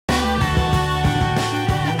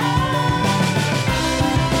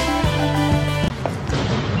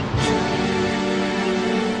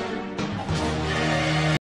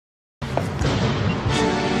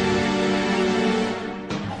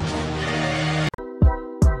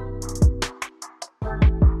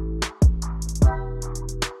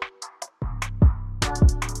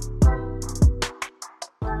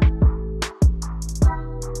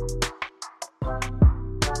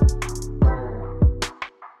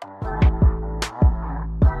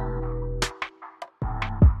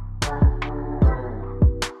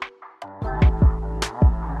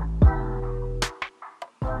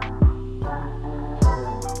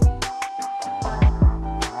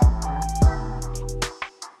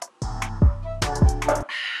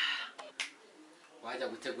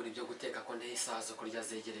isaha zo kurya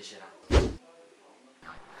zegerejera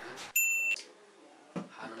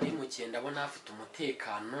hano ni mu gihe ndabona hafite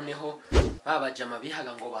umutekano noneho babajama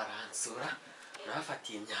bihaga ngo baransura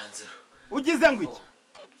nafatiye imyanzuro ugize ngo iki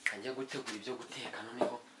kanjye gutegura ibyo guteka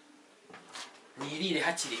noneho nirire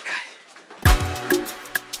hakiri kare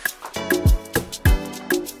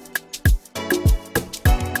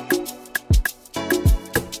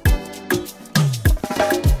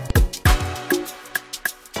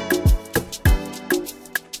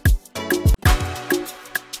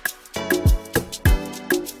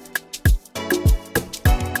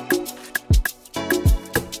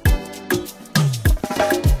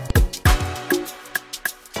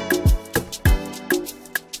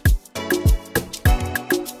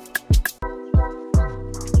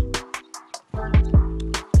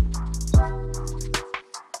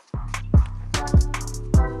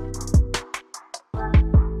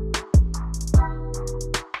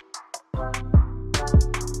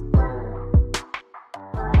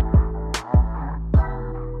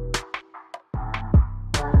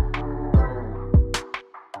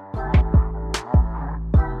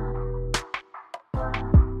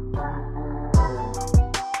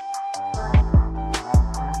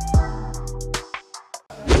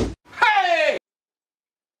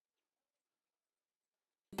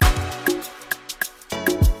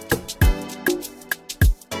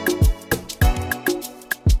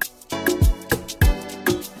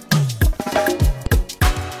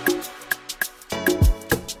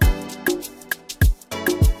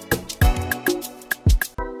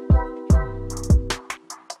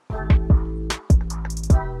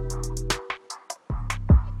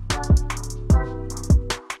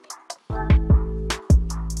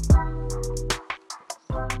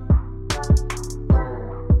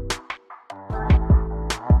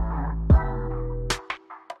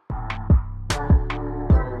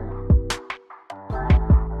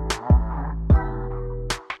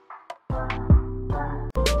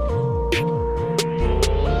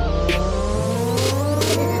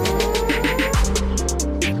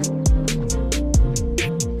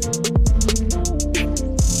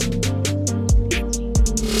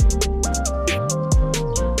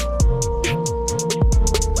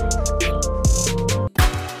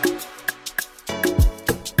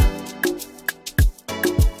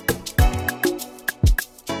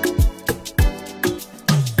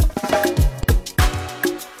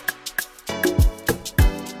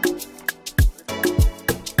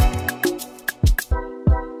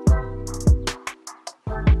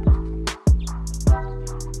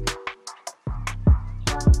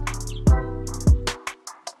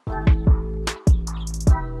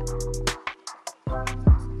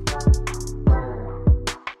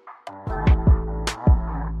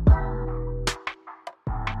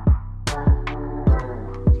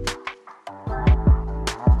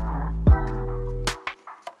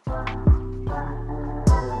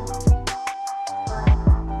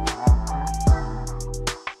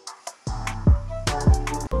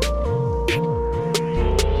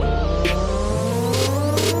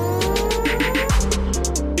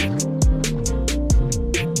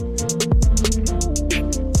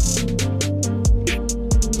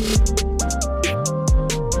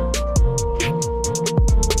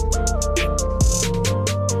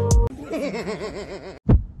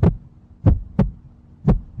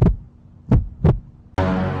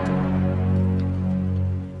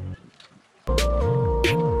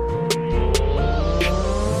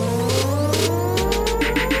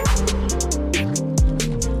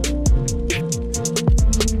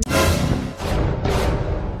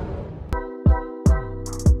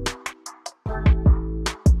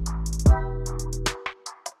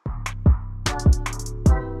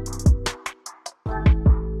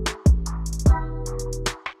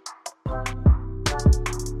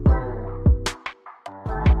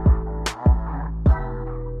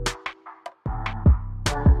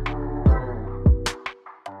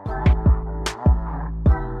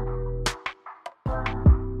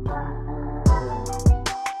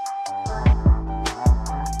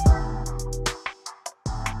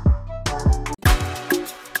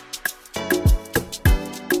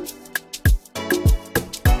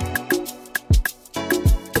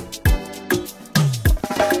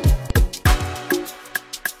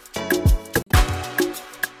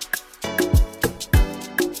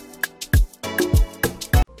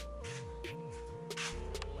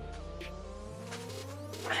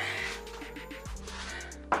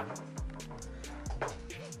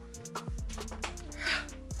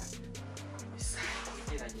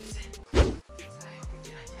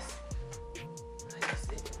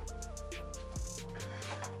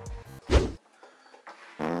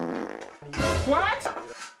What?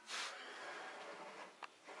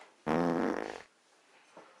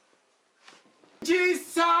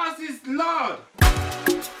 Jesus is Lord.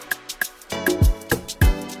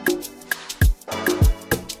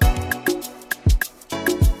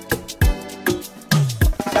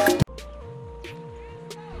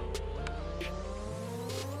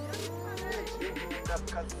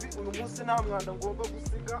 Uyu munsi nta mwanda ngomba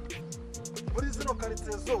gusiga muri zino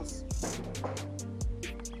karitsiye zose.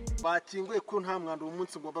 Bakinguye ko nta mwanda uyu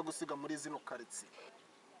munsi ngomba gusiga muri zino karitsiye.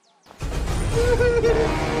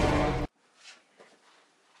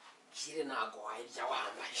 Kire ntago wahirya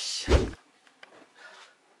wambaye.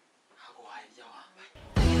 Ntago wahirya wambaye.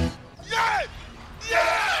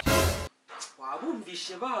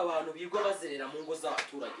 Wabumvishe ba abantu bigwa bazerera mu ngo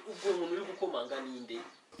z'abaturage. Ubwo umuntu uri gukomanga ninde?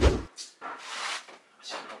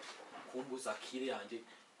 Ashaka kumbuza kire yanjye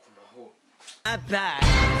ku mahoro.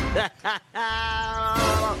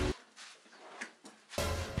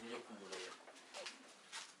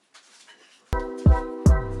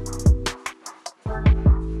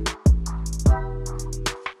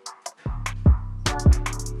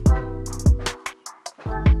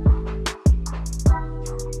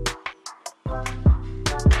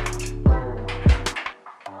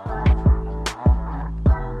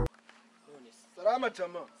 Salama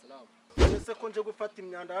chama. Salama. Ese ko nje gufata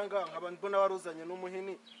imyanda hanga nkaba mbona waruzanye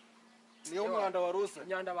n'umuhini. Niyo mwanda waruzanye.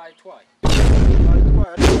 Imyanda bayitwaye.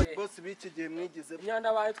 Bayitwaye boss biki gihe mwigize.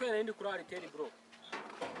 Imyanda bayitwaye nindi kuri ariteri bro.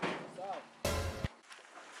 Sawa.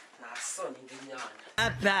 Nasoni ndi myanda.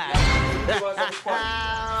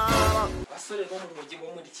 Basore bo mu mujyi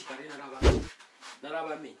bo muri Kigali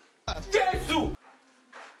narabamenye. Yesu!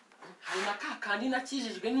 Hari na kakandi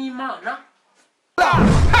nakijijwe n'Imana.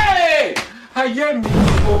 Hey! Hayemi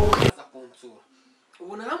ko Aza kunsura.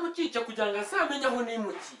 Ubu naramucice kugira ngo azamenye aho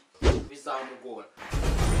nimuki. Bizamugora.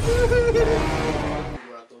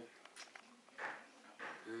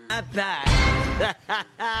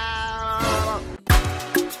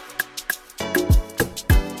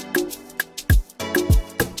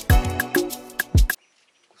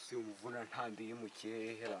 Gusi umuvuna ntambiye mu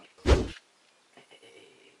kirehera.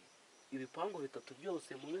 Ibipango bitatu byose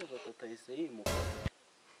mu mezi atatu ahise yimuka.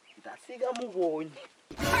 Ndasiga mubonye.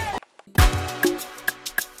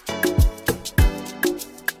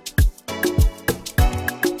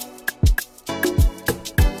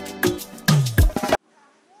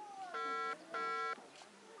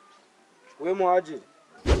 We Muhadjiri.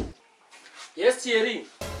 Yes Thierry.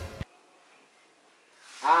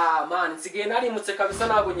 Man, nsigaye narimutse kabisa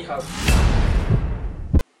ntago nyihaba.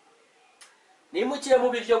 Nimukiye mu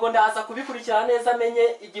biryogo ndaza kubikurikirana neza amenye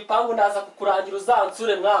igipangu ndaza kukurangira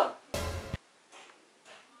uzansure mwana.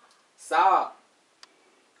 Sawa.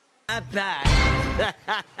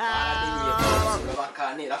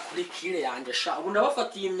 Bakanera kuri kire yanjye sha. Ubu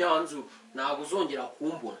nabafatiye imyanzuro ntago uzongera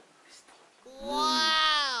kumbona.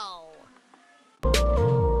 Wow!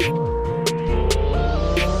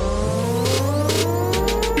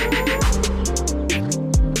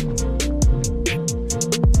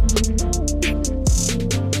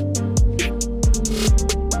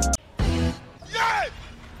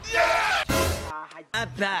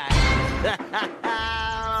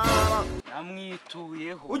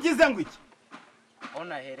 Namwituyeho. ugize ngo iki?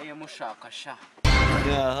 Ona hereye mushaka sha.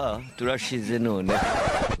 Aha, turashize none.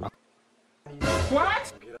 What?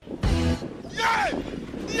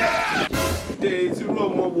 Days irú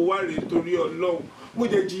ọmọ wo wá rè torí Ọlọ́run. Mo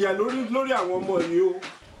jẹ jìyà lórí àwọn ọmọ yìí o.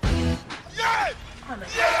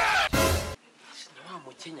 Wa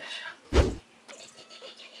mukenya sha.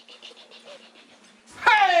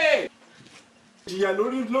 Hey! Jìyà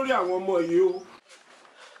lórí àwọn ọmọ yìí o.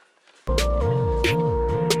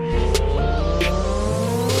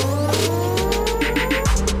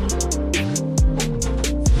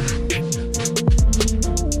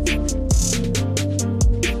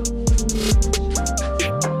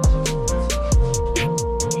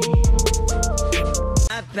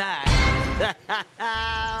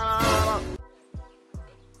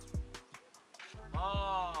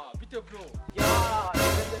 Bite bro.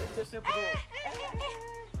 Ese bro.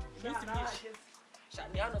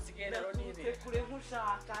 Shani hano sigaye rero nibe. Kure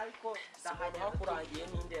nkushaka ariko Hakurangiye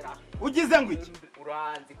n'indera. Ugize ngo iki?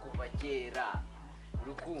 uranzi kuva kera.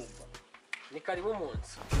 Urukumva. Ni karibu mu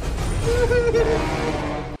nzu.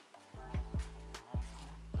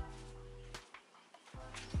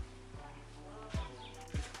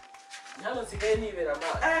 Hano sigaye nibera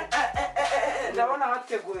amazi. Ndabona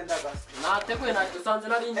hateguye ndagasa. Nateguye ntacyo usanze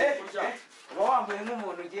nari ngiye kurya. Uba wambaye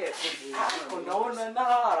nk'umuntu ugiye kurya. Ariko ndabona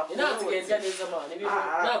ntahara. Inanzi genza neza man. Ibintu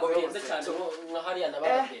ntago bihenze cyane nka hariya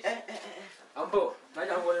nababeshye. ambo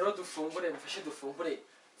najya ngo rero dufungure mfashe dufungure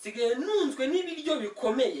sigaye nunzwe n'ibiryo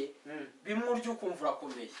bikomeye bimwe uryo kumva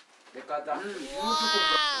urakomeye reka da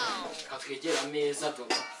katwegera ameza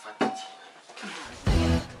dufata iki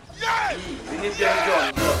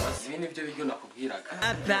ibi nibyo biryo nakubwiraga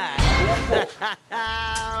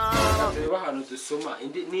tureba ahantu dusoma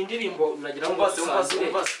ni indirimbo nagira ngo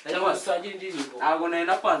usangire indirimbo ntabwo nari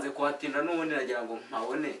napanze kuhatinda n'ubundi nagira ngo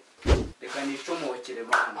mpabone reka nicomokere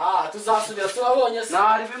mana tuzasubira tubabonye se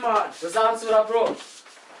nari bimana tuzansura bro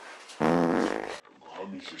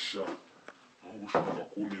hamishe sha aho ushaka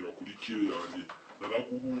kuntera kuri kire yanjye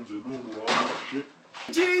naraguhunze none urambashe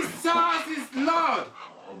Jesus is Lord.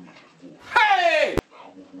 hamishe rwose Hey!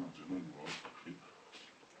 naraguhunze none urambashe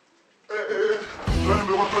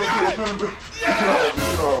Tarimbe watarimbe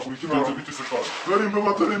kurikinanze bite se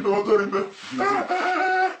kandi tarimbe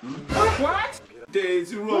What?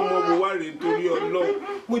 There's room ọmọ wa rè torí Ọlọ́run.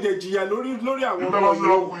 Mo jẹ jìyà lórí àwọn Ìgbà ọmọ máa fi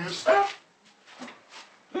yìí. ọkùn yìí sí.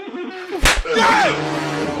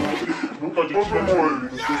 Ló ń bàjẹ́ kí ọmọ rẹ̀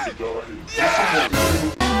rìn tó sì dára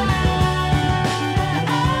yìí.